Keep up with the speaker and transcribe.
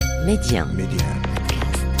ميديان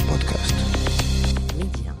بودكاست.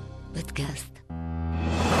 ميديان بودكاست.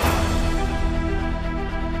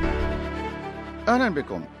 أهلا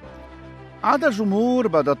بكم. عاد الجمهور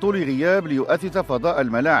بعد طول غياب ليؤسس فضاء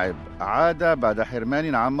الملاعب، عاد بعد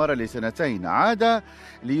حرمان عمر لسنتين، عاد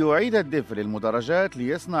ليعيد الدفء للمدرجات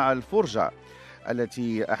ليصنع الفرجة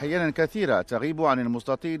التي أحيانا كثيرة تغيب عن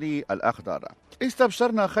المستطيل الأخضر.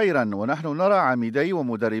 استبشرنا خيرا ونحن نرى عميدي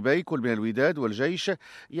ومدربي كل من الوداد والجيش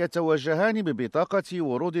يتوجهان ببطاقة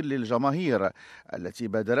ورود للجماهير التي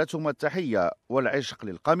بادرتهم التحية والعشق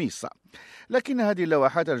للقميص. لكن هذه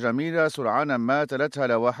اللوحات الجميلة سرعان ما تلتها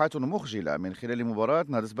لوحات مخجلة من خلال مباراة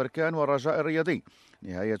نهضة بركان والرجاء الرياضي.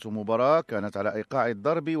 نهاية مباراة كانت على إيقاع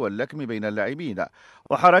الضرب واللكم بين اللاعبين،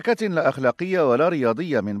 وحركة لا أخلاقية ولا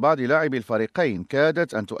رياضية من بعض لاعبي الفريقين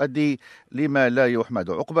كادت أن تؤدي لما لا يحمد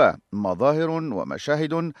عقباه. مظاهر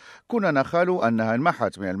ومشاهد كنا نخال أنها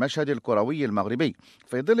انمحت من المشهد الكروي المغربي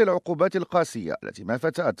في ظل العقوبات القاسية التي ما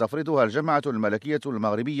فتأت تفرضها الجامعة الملكية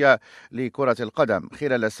المغربية لكرة القدم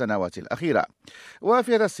خلال السنوات الأخيرة.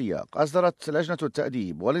 وفي هذا السياق أصدرت لجنة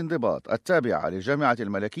التأديب والانضباط التابعة للجامعة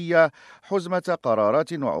الملكية حزمة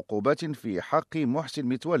قرارات وعقوبات في حق محسن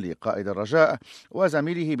متولي قائد الرجاء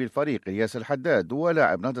وزميله بالفريق الياس الحداد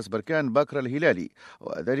ولاعب نهضة بركان بكر الهلالي،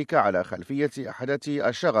 وذلك على خلفية أحداث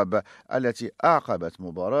الشغب التي أعقبت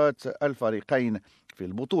مباراة الفريقين في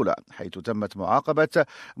البطولة، حيث تمت معاقبة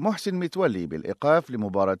محسن متولي بالإيقاف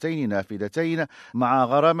لمباراتين نافذتين مع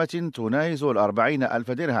غرامة تناهز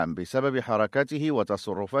 40,000 درهم بسبب حركاته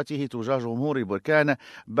وتصرفاته تجاه جمهور بركان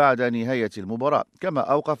بعد نهاية المباراة. كما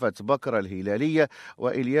أوقفت بكر الهلالي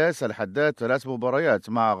وإلياس الحداد 3 مباريات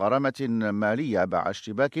مع غرامة مالية بعد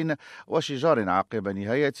اشتباك وشجار عقب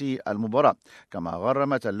نهاية المباراة. كما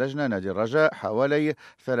غرمت اللجنة نادي الرجاء حوالي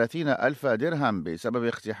 30,000 درهم بسبب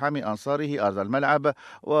اقتحام أنصاره أرض الملعب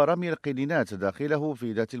ورمي القنينات داخله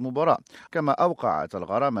في ذات المباراة. كما أوقعت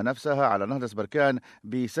الغرامة نفسها على نهضة بركان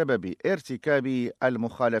بسبب ارتكاب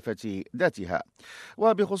المخالفة ذاتها.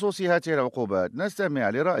 وبخصوص هذه العقوبات نستمع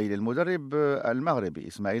لرأي للمدرب المغربي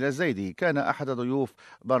إسماعيل الزيدي، كان أحد ضيوف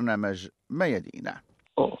برنامج ميادين.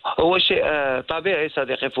 هو شيء طبيعي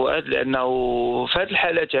صديقي فؤاد، لأنه في هذه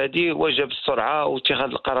الحالات هذه وجب السرعة واتخاذ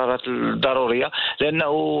القرارات الضرورية،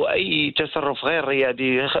 لأنه أي تصرف غير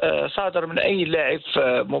رياضي صادر من أي لاعب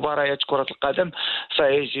في مباريات كرة القدم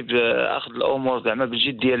فيجب أخذ الأمور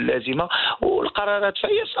بالجدية اللازمة، والقرارات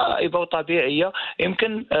فهي صائبة وطبيعية.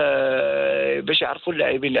 يمكن باش يعرفوا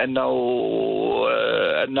اللاعبين لأنه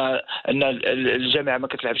أن الجامعة ما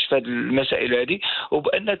كتلعبش في هذه المسائل هذه،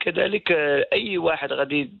 وبأن كذلك أي واحد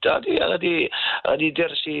غادي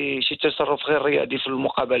يدير شي تصرف غير رياضي في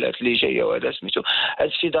المقابلات اللي جايه، وهذا سميتو هذا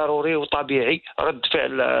الشيء ضروري وطبيعي، رد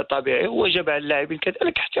فعل طبيعي، وجب على اللاعبين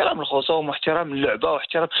كذلك احترام الخصوم واحترام اللعبه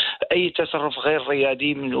واحترام اي تصرف غير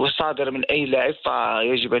رياضي وصادر من اي لاعب،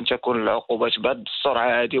 فيجب ان تكون العقوبات بهذه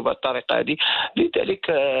السرعه هذه وبالطريقه هذه. لذلك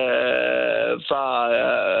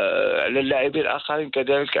فعلى اللاعبين الاخرين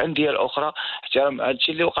كذلك الانديه الاخرى احترام هذا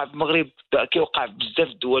الشيء اللي وقع في المغرب، كيوقع في بزاف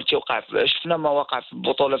الدول، كيوقع شفنا ما وقع في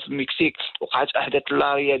البطوله في المكسيك، وقعت احداث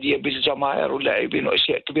لا رياضيه بالجماهير واللاعبين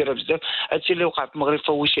واشياء كبيره بزاف. هادشي اللي وقع في المغرب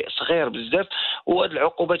فهو شيء صغير بزاف، وهاد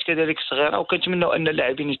العقوبات كذلك صغيره، وكنتمنوا ان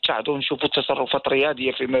اللاعبين يتعظوا ونشوفوا تصرفات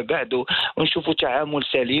رياضيه فيما بعد، ونشوفوا تعامل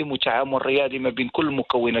سليم وتعامل رياضي ما بين كل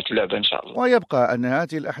مكونات اللعبه ان شاء الله. ويبقى ان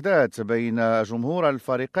هذه الاحداث بين جمهور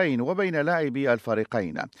الفريقين وبين لاعبي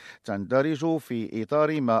الفريقين تندرج في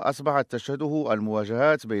اطار ما اصبحت تشهده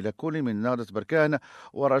المواجهات بين كل من نهضة بركان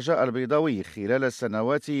والرجاء البيضاوي خلال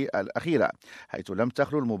السنوات الأخيرة، حيث لم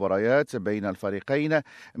تخلو المباريات بين الفريقين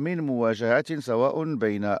من مواجهات سواء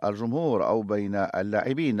بين الجمهور أو بين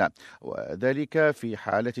اللاعبين، وذلك في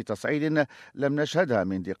حالة تصعيد لم نشهدها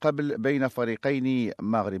من قبل بين فريقين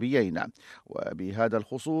مغربيين. وبهذا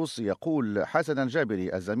الخصوص يقول حسن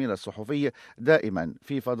الجابري الزميل الصحفي دائما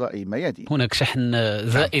في فضاء ميادين: هناك شحن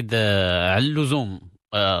زائد عن اللزوم،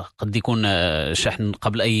 قد يكون شحن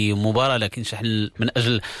قبل أي مباراة، لكن شحن من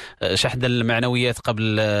أجل شحن المعنويات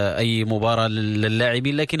قبل أي مباراة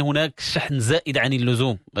للاعبين، لكن هناك شحن زائد عن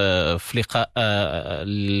اللزوم في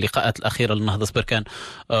اللقاءات الأخيرة لنهضة بركان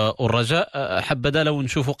والرجاء. حبذا لو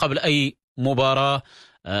نشوفوا قبل أي مباراة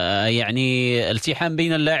يعني التحام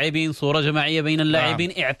بين اللاعبين، صورة جماعية بين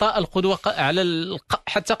اللاعبين، إعطاء القدوة على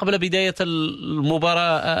حتى قبل بداية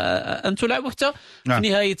المباراة أن تلعب، حتى في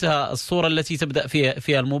نهايتها الصورة التي تبدأ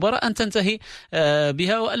فيها المباراة أن تنتهي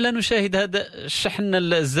بها، وألا نشاهد هذا الشحن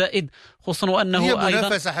الزائد خصوصا وأنه هي أيضا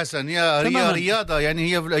منافسة حسن، هي رياضة،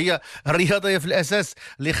 يعني هي الرياضة هي في الأساس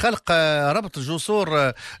لخلق ربط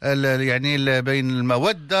جسور يعني بين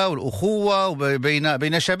المودة والأخوة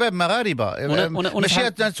وبين شباب مغاربة، ماشي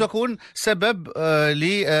تكون سبب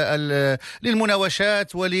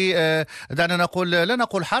للمناوشات دعنا نقول لا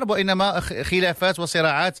نقول حرب، وإنما خلافات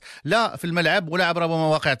وصراعات، لا في الملعب ولا عبر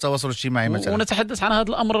مواقع التواصل الاجتماعي مثلا. ونتحدث عن هذا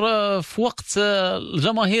الأمر في وقت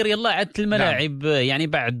الجماهير يلا عادت الملاعب. نعم. يعني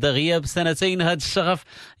بعد غياب سنتين هذا الشغف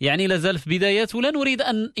يعني لازال في بدايات، ولا نريد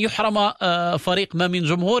أن يحرم فريق ما من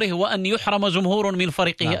جمهوره وأن يحرم جمهور من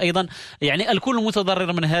فريقه. نعم. أيضا يعني الكل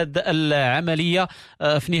متضرر من هذه العملية.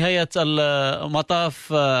 في نهاية المطاف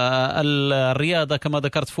الرياضة كما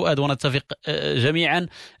ذكرت فؤاد ونتفق جميعا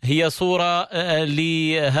هي صورة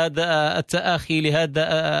لهذا التآخي، لهذا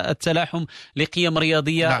التلاحم لقيم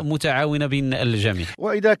رياضية. نعم. متعاونة بين الجميع.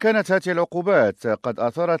 وإذا كانت هذه العقوبات قد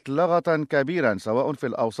أثارت لغطا كبيرا سواء في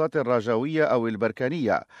الأوساط الرجوية أو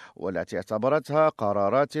البركانية والتي اعتبرتها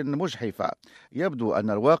قرارات مجحفة، يبدو أن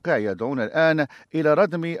الواقع يدعونا الآن إلى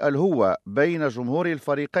ردم الهوة بين جمهور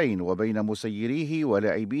الفريقين وبين مسيريه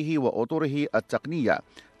ولاعبيه وأطره التقنية،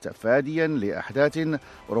 تفاديا لأحداث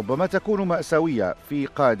ربما تكون مأساوية في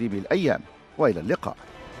قادم الأيام. وإلى اللقاء.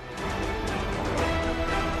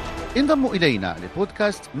 انضموا إلينا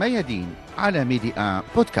لبودكاست ميادين على ميديا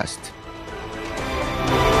بودكاست.